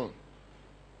the throne.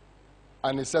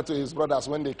 And he said to his brothers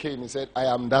when they came, he said, I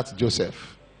am that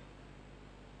Joseph.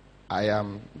 I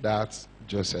am that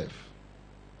Joseph.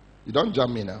 You don't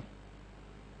jump me now.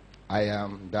 I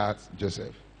am that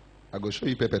Joseph. I go show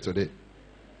you paper today.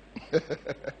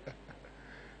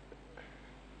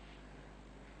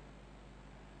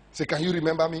 Say, can you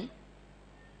remember me?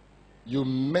 You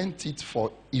meant it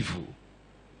for evil,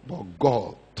 but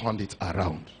God turned it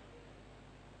around.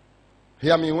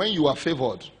 Hear me, when you are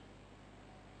favored,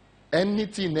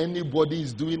 anything anybody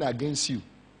is doing against you,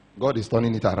 God is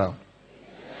turning it around.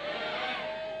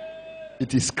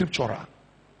 It is scriptural.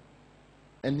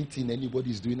 Anything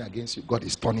anybody is doing against you, God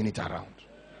is turning it around.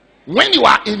 When you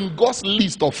are in God's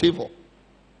list of favor,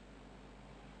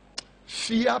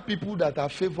 fear people that are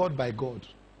favored by God.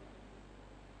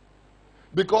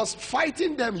 Because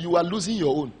fighting them, you are losing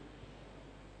your own.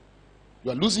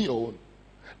 You are losing your own.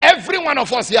 Every one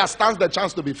of us here stands the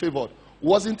chance to be favored.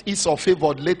 Wasn't Esau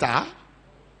favored later?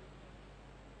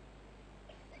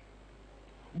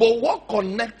 But what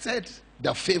connected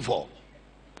the favor?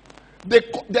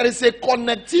 There is a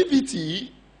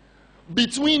connectivity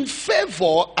between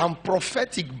favor and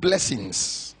prophetic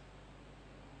blessings.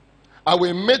 I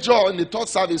will major in the third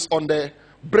service on the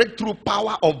breakthrough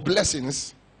power of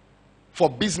blessings for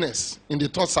business in the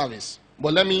third service.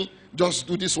 But let me just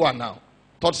do this one now.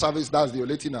 Third service, that's the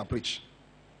only thing I preach.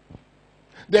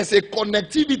 There's a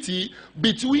connectivity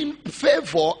between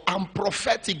favor and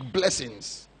prophetic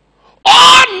blessings.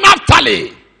 Oh,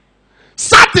 Naphtali,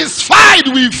 satisfied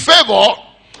with favor,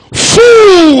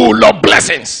 full of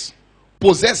blessings,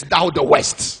 possess thou the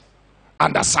west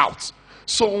and the south.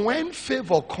 So when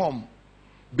favor comes,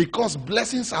 because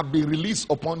blessings have been released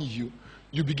upon you,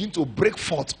 you begin to break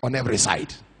forth on every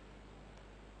side.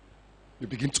 You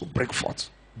begin to break forth.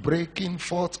 Breaking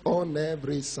forth on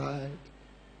every side.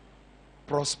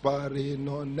 Prospering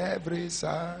on every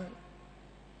side.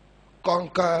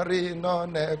 Conquering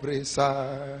on every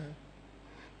side.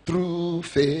 Through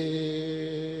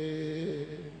faith.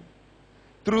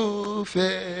 Through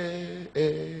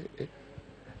faith.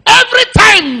 Every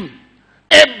time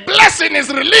a blessing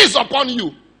is released upon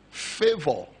you,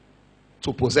 favor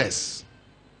to possess,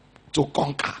 to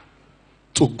conquer,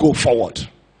 to go forward,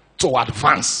 to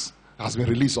advance has been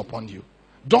released upon you.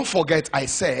 Don't forget, I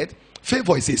said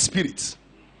favor is a spirit.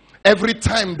 Every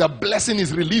time the blessing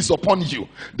is released upon you,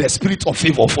 the spirit of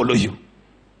favor follow you.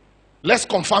 Let's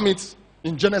confirm it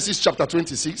in Genesis chapter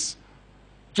 26,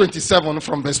 27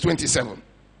 from verse 27.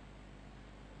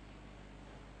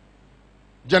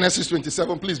 Genesis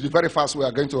 27, please be very fast. We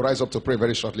are going to rise up to pray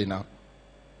very shortly now.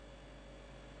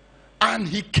 And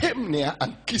he came near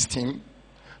and kissed him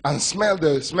and smelled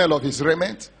the smell of his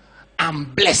raiment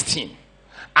and blessed him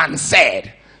and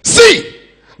said, see,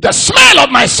 the smell of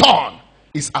my son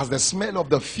is as the smell of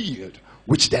the field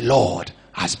which the Lord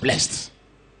has blessed.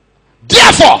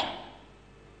 Therefore,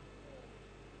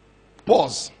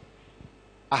 pause.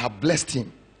 I have blessed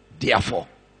him. Therefore,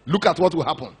 look at what will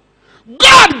happen.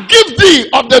 God give thee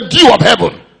of the dew of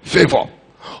heaven, favor,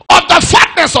 of the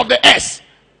fatness of the earth,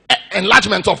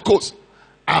 enlargement of coast,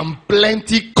 and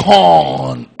plenty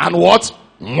corn and what?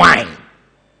 Wine.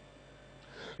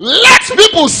 Let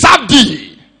people serve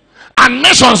thee, and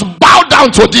nations bow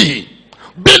down to thee.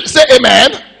 Say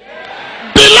amen. Amen.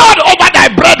 Be Lord over thy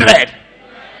brethren,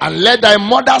 and let thy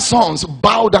mother's sons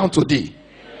bow down to thee.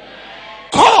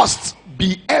 Cursed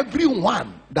be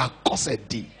everyone that curseth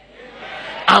thee,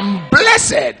 and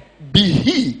blessed be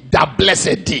he that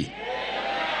blessed thee.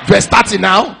 Verse 30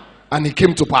 now. And it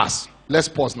came to pass. Let's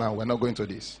pause now. We're not going to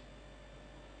this.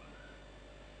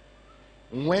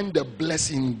 When the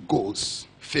blessing goes,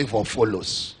 favor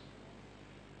follows.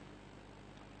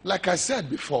 Like I said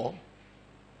before,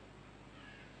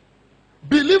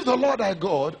 believe the Lord thy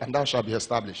God, and thou shalt be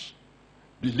established.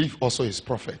 Believe also his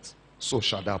prophet, so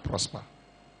shall thou prosper.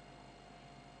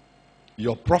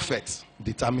 Your prophet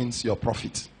determines your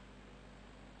profit.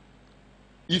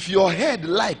 If your head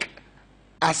like,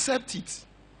 accept it.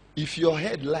 If your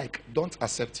head like, don't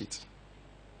accept it.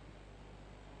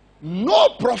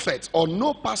 No prophet or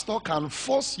no pastor can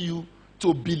force you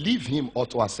to believe him or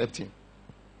to accept him.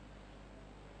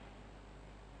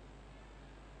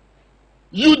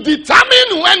 You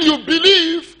determine when you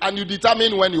believe and you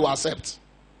determine when you accept.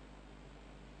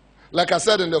 Like I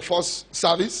said in the first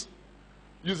service,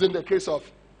 using the case of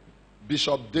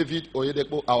Bishop David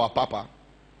Oyedepo, our Papa,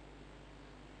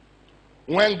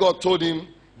 when God told him,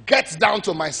 get down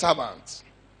to my servant,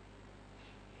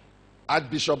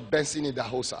 Archbishop Benson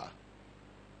Idahosa,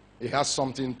 he has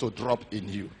something to drop in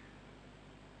you.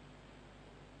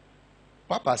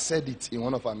 Papa said it in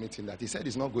one of our meetings that he said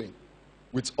he's not going.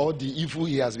 With all the evil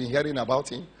he has been hearing about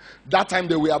him. That time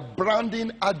they were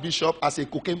branding Archbishop as a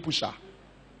cocaine pusher.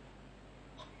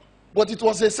 But it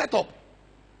was a setup.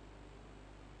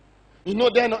 You know,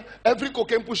 then every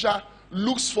cocaine pusher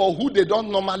looks for who they don't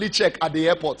normally check at the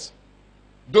airport.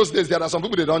 Those days there are some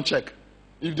people they don't check.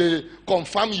 If they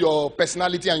confirm your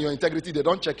personality and your integrity, they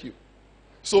don't check you.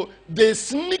 So they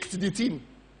sneaked the thing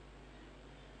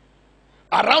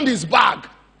around his bag,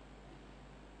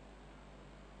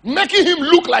 making him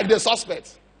look like the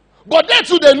suspect. But they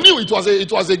too, they knew it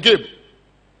was a game.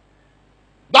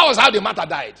 That was how the matter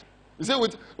died. You say,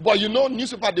 but you know,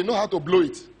 newspaper, they know how to blow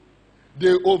it.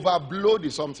 They overblow the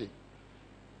something.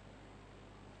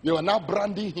 They were now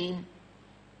branding him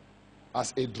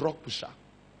as a drug pusher.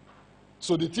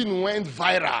 So the thing went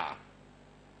viral.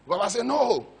 But I said,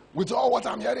 no, with all what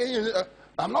I'm hearing,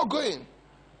 I'm not going.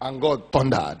 And God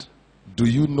thundered, do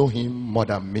you know him more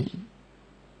than me?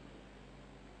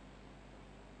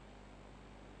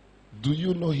 Do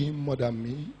you know him more than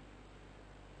me?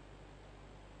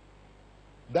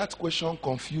 That question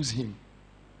confused him.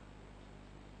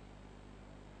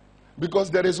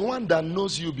 Because there is one that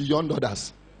knows you beyond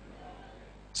others.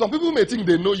 Some people may think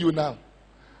they know you now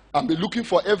and be looking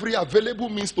for every available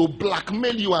means to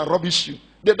blackmail you and rubbish you.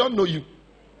 They don't know you.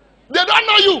 They don't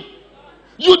know you.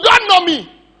 You don't know me.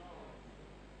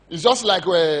 It's just like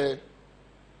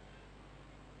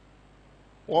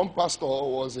one pastor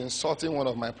was insulting one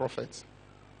of my prophets.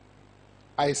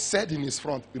 I said in his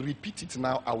front, repeat it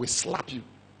now, I will slap you.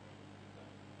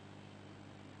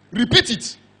 Repeat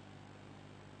it.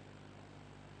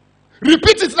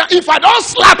 Repeat it now. If I don't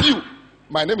slap you,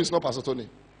 my name is not Pastor Tony.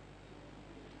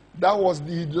 That was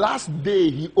the last day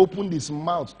he opened his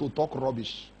mouth to talk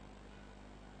rubbish.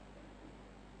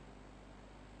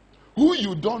 Who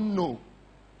you don't know,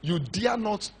 you dare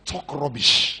not talk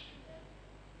rubbish.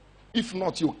 If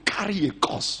not, you carry a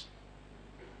curse.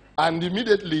 And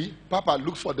immediately, Papa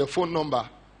looked for the phone number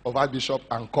of Archbishop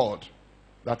and called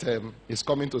that he's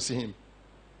coming to see him.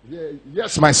 Yeah,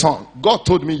 yes, my son. God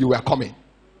told me you were coming.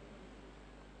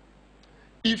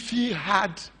 If he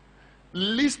had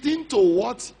listened to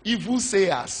what evil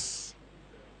sayers,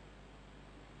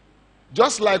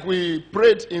 just like we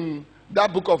prayed in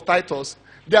that book of Titus,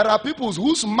 there are people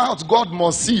whose mouth God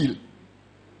must seal.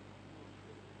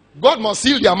 God must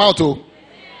seal their mouth. Oh.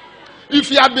 If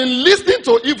he had been listening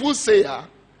to evil sayer,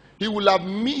 he would have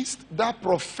missed that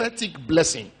prophetic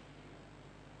blessing.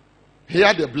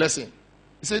 Hear the blessing.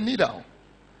 He said, kneel down.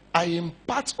 I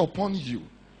impart upon you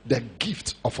the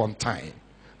gift of on time.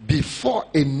 Before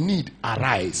a need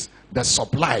arise, the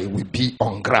supply will be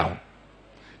on ground.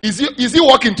 Is he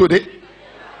working today?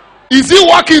 Is he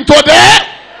working today?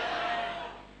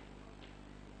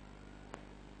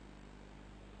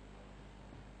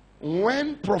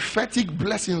 When prophetic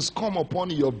blessings come upon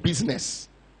your business,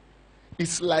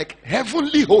 it's like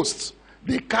heavenly hosts.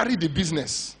 They carry the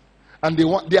business and they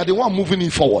are the one moving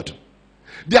it forward.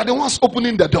 They are the ones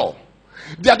opening the door.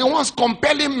 They are the ones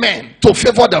compelling men to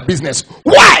favor the business.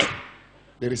 Why?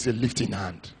 There is a lifting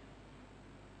hand.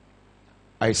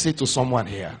 I say to someone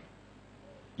here,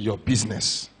 your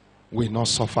business will not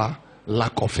suffer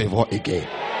lack of favor again.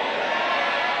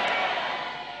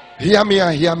 Hear me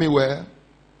and hear me well.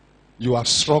 You have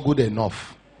struggled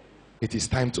enough. It is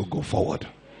time to go forward.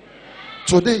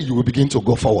 Today you will begin to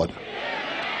go forward.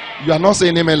 You are not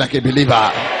saying amen like a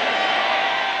believer.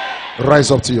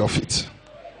 Rise up to your feet.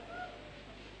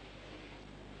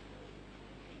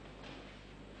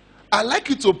 I'd like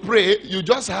you to pray. You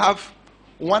just have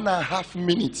 1.5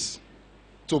 minutes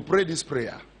to pray this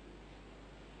prayer.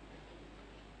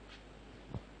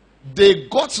 They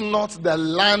got not the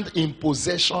land in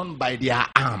possession by their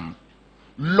arm.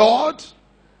 Lord,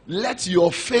 let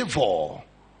your favor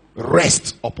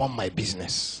rest upon my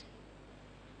business.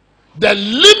 The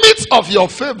limit of your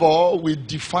favor will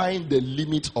define the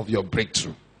limit of your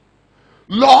breakthrough.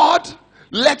 Lord,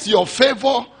 let your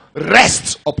favor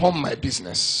rest upon my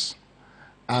business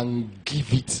and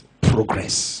give it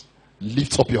progress.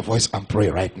 Lift up your voice and pray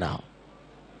right now.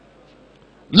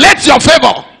 Let your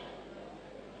favor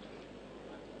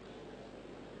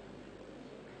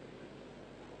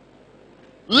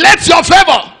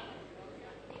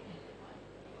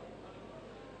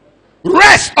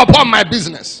rest upon my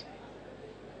business.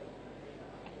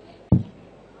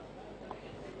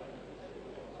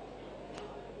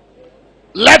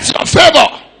 Let your favor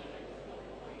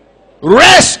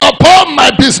rest upon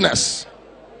my business.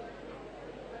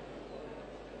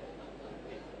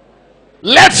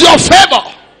 Let your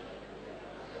favor,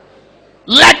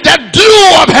 like the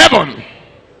dew of heaven,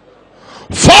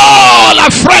 fall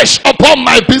afresh upon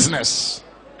my business.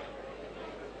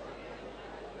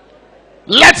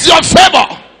 Let your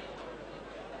favor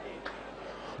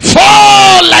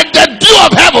fall like the dew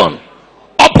of heaven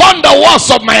upon the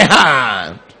works of my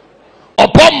hand,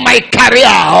 upon my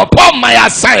career, upon my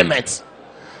assignments.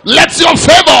 Let your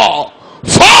favor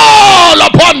fall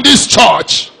upon this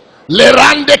church.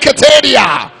 Lerande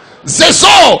keteria,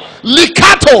 zeso,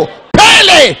 likato,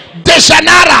 pele,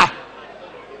 deshanara.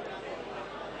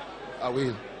 I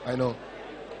will, I know.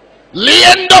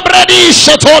 Liendo bredi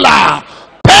shotola,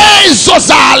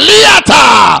 pezoza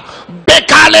liata,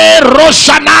 bekale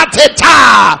roshanate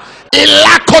ta.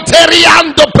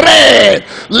 Ilakoteriando pre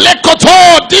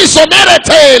lekoto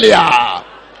disoneretelia.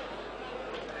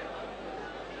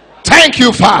 Thank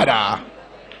you, Father.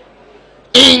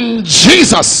 In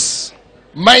Jesus'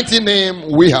 mighty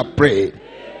name we have prayed.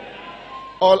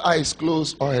 All eyes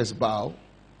closed, all heads bowed.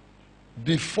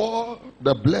 Before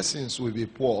the blessings will be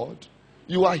poured,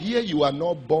 you are here, you are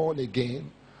not born again,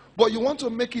 but you want to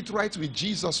make it right with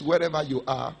Jesus wherever you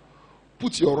are.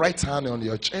 Put your right hand on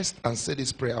your chest and say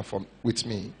this prayer with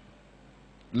me.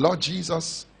 Lord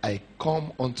Jesus, I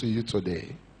come unto you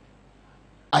today.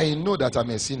 I know that I'm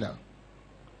a sinner.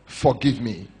 Forgive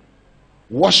me.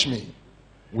 Wash me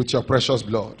with your precious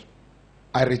blood.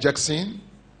 I reject sin.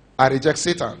 I reject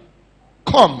Satan.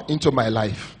 Come into my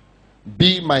life.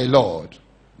 Be my Lord.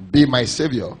 Be my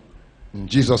Savior. In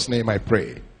Jesus' name I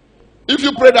pray. If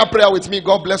you pray that prayer with me,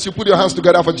 God bless you. Put your hands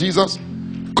together for Jesus.